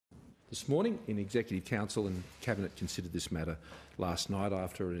this morning in Executive Council, and Cabinet considered this matter last night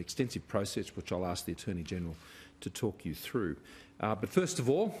after an extensive process which I'll ask the Attorney-General to talk you through. But first of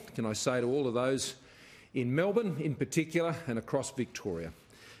all, can I say to all of those in Melbourne in particular and across Victoria,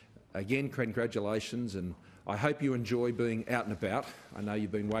 again, congratulations, and I hope you enjoy being out and about. I know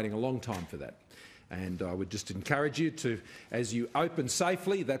you've been waiting a long time for that. And I would just encourage you to, as you open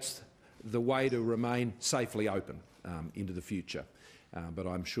safely, that's the way to remain safely open into the future. But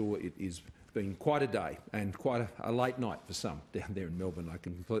I'm sure it has been quite a day and quite a late night for some down there in Melbourne. I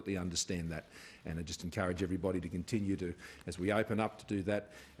can completely understand that, and I just encourage everybody to continue to, as we open up, to do that,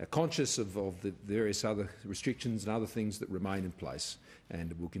 conscious of the various other restrictions and other things that remain in place,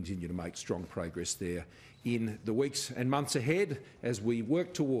 and we'll continue to make strong progress there in the weeks and months ahead as we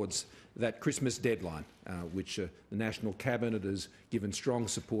work towards that Christmas deadline, which the National Cabinet has given strong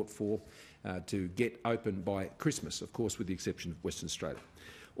support for, to get open by Christmas, of course with the exception of Western Australia.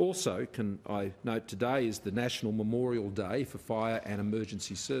 Also, can I note today is the National Memorial Day for Fire and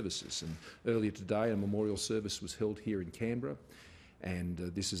Emergency Services, and earlier today a memorial service was held here in Canberra, and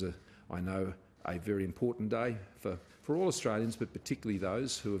this is, I know, a very important day for all Australians, but particularly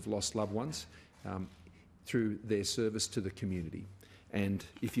those who have lost loved ones through their service to the community. And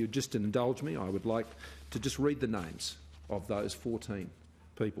if you just indulge me, I would like to just read the names of those 14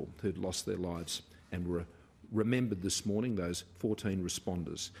 people who'd lost their lives and were remembered this morning, those 14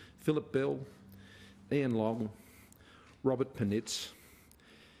 responders. Philip Bell, Ian Long, Robert Panitz,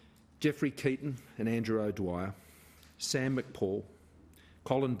 Jeffrey Keaton and Andrew O'Dwyer, Sam McPaul,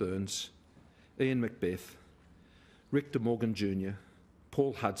 Colin Burns, Ian Macbeth, Rick De Morgan Jr.,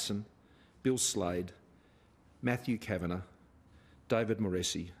 Paul Hudson, Bill Slade, Matthew Kavanagh, David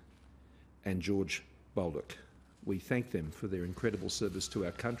Moresi and George Baldock. We thank them for their incredible service to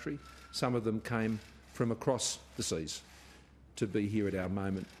our country. Some of them came from across the seas to be here at our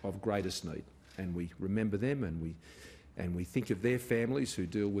moment of greatest need, and we remember them and we think of their families who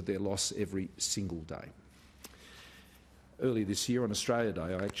deal with their loss every single day. Earlier this year on Australia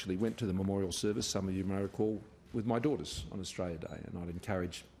Day, I actually went to the memorial service, some of you may recall, with my daughters on Australia Day, and I'd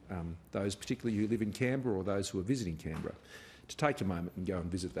encourage those particularly who live in Canberra or those who are visiting Canberra to take a moment and go and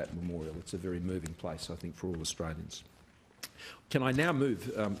visit that memorial. It's a very moving place, I think, for all Australians. Can I now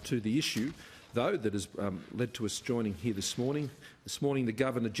move to the issue, though, that has led to us joining here this morning? This morning the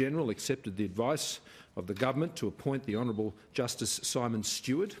Governor-General accepted the advice of the government to appoint the Honourable Justice Simon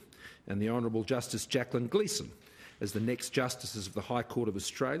Steward and the Honourable Justice Jacqueline Gleeson as the next Justices of the High Court of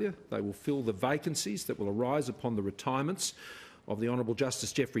Australia. They will fill the vacancies that will arise upon the retirements of the Honourable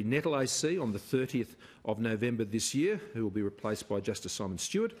Justice Geoffrey Nettle AC on the 30th of November this year, who will be replaced by Justice Simon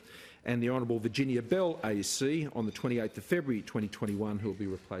Stewart, and the Honourable Virginia Bell AC on the 28th of February 2021, who will be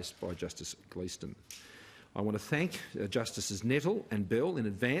replaced by Justice Gleeson. I want to thank Justices Nettle and Bell in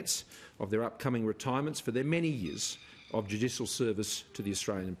advance of their upcoming retirements for their many years of judicial service to the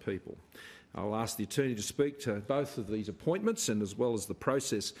Australian people. I'll ask the Attorney to speak to both of these appointments and as well as the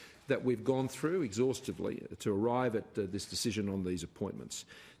process that we've gone through exhaustively to arrive at this decision on these appointments.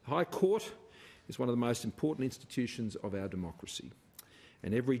 The High Court is one of the most important institutions of our democracy,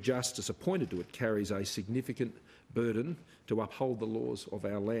 and every justice appointed to it carries a significant burden to uphold the laws of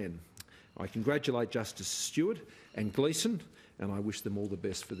our land. I congratulate Justice Stewart and Gleeson, and I wish them all the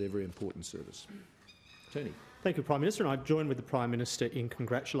best for their very important service. Attorney. Thank you, Prime Minister, and I join with the Prime Minister in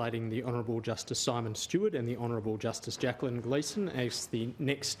congratulating the Honourable Justice Simon Stewart and the Honourable Justice Jacqueline Gleeson as the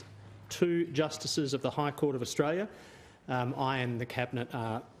next two Justices of the High Court of Australia. I and the Cabinet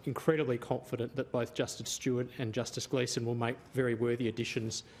are incredibly confident that both Justice Stewart and Justice Gleeson will make very worthy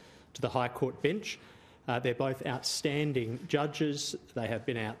additions to the High Court bench. They're both outstanding judges, they have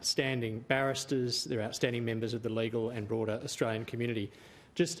been outstanding barristers, they're outstanding members of the legal and broader Australian community.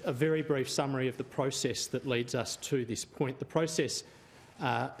 Just a very brief summary of the process that leads us to this point. The process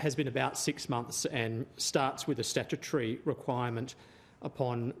has been about 6 months and starts with a statutory requirement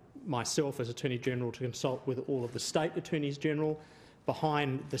upon myself as Attorney-General to consult with all of the State Attorneys-General.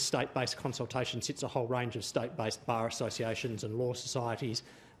 Behind the state-based consultation sits a whole range of state-based bar associations and law societies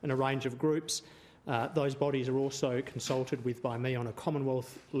and a range of groups. Those bodies are also consulted with by me on a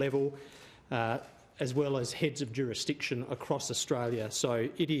Commonwealth level, as well as heads of jurisdiction across Australia. So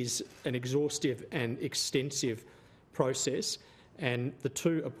it is an exhaustive and extensive process, and the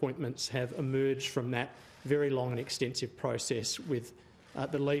two appointments have emerged from that very long and extensive process with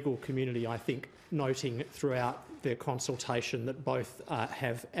the legal community, I think, noting throughout their consultation that both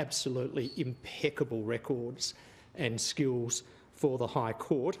have absolutely impeccable records and skills for the High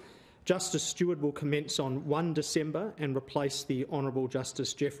Court. Justice Stewart will commence on 1 December and replace the Honourable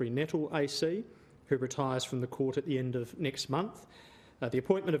Justice Geoffrey Nettle AC, who retires from the court at the end of next month. The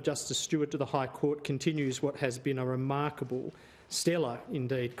appointment of Justice Stewart to the High Court continues what has been a remarkable, stellar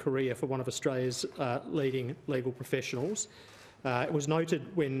indeed, career for one of Australia's leading legal professionals. It was noted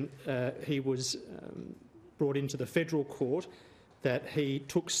when he was brought into the federal court that he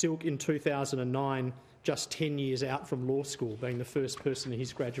took silk in 2009, just 10 years out from law school, being the first person in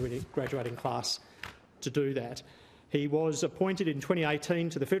his graduating class to do that. He was appointed in 2018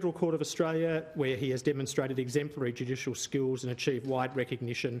 to the Federal Court of Australia, where he has demonstrated exemplary judicial skills and achieved wide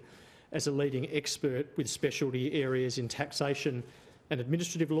recognition as a leading expert with specialty areas in taxation and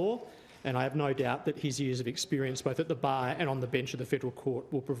administrative law. And I have no doubt that his years of experience, both at the bar and on the bench of the Federal Court,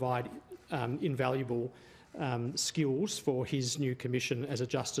 will provide invaluable skills for his new commission as a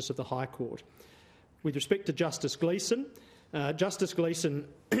Justice of the High Court. With respect to Justice Gleeson, Justice Gleeson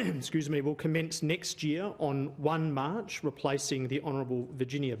will commence next year on 1 March, replacing the Honourable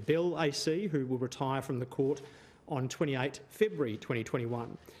Virginia Bell AC, who will retire from the court on 28 February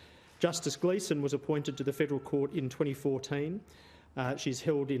 2021. Justice Gleeson was appointed to the Federal Court in 2014. She's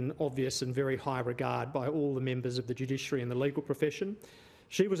held in obvious and very high regard by all the members of the judiciary and the legal profession.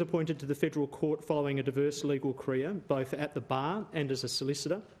 She was appointed to the Federal Court following a diverse legal career, both at the bar and as a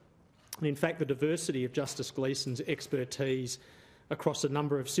solicitor. And in fact, the diversity of Justice Gleeson's expertise across a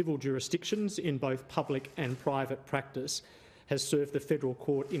number of civil jurisdictions in both public and private practice has served the Federal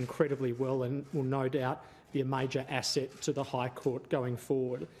Court incredibly well and will no doubt be a major asset to the High Court going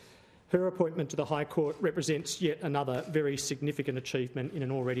forward. Her appointment to the High Court represents yet another very significant achievement in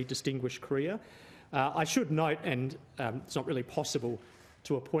an already distinguished career. I should note, and it's not really possible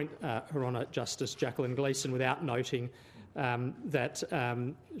to appoint Her Honour Justice Jacqueline Gleeson without noting that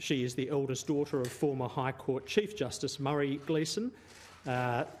she is the eldest daughter of former High Court Chief Justice Murray Gleeson.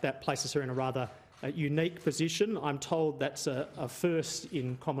 That places her in a rather unique position. I'm told that's a first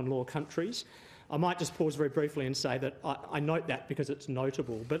in common law countries. I might just pause very briefly and say that I note that because it's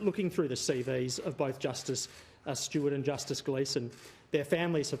notable, but looking through the CVs of both Justice Stewart and Justice Gleeson, their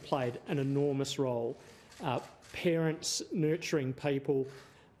families have played an enormous role. Parents nurturing people,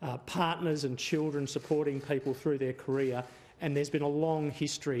 partners and children supporting people through their career, and there's been a long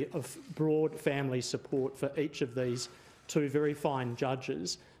history of broad family support for each of these two very fine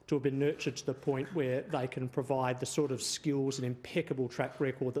judges to have been nurtured to the point where they can provide the sort of skills and impeccable track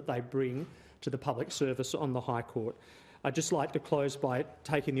record that they bring to the public service on the High Court. I'd just like to close by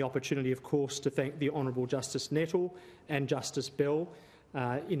taking the opportunity, of course, to thank the Honourable Justice Nettle and Justice Bell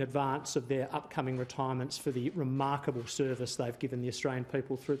in advance of their upcoming retirements for the remarkable service they've given the Australian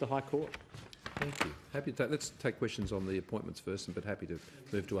people through the High Court. Thank you. Happy to let's take questions on the appointments first, but happy to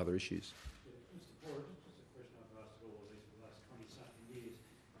move to other issues. Mr. Porter, just a question I've asked all of these for the last 20-something years.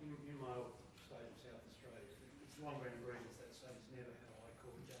 In my old state of South Australia, it's long been agreed that state has never had a High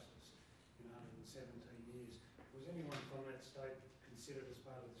Court justice in 117 years. Was anyone from that state considered as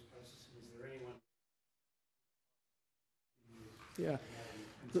part of this process, and is there anyone? Yeah.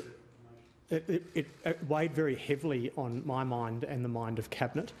 It weighed very heavily on my mind and the mind of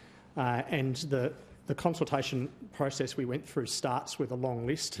Cabinet, and the consultation process we went through starts with a long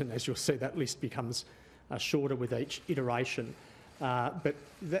list, and as you'll see, that list becomes shorter with each iteration. But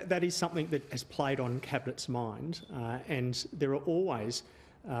that is something that has played on Cabinet's mind, and there are always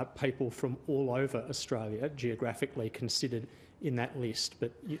people from all over Australia geographically considered in that list.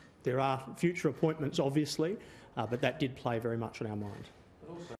 But there are future appointments, obviously, but that did play very much on our mind.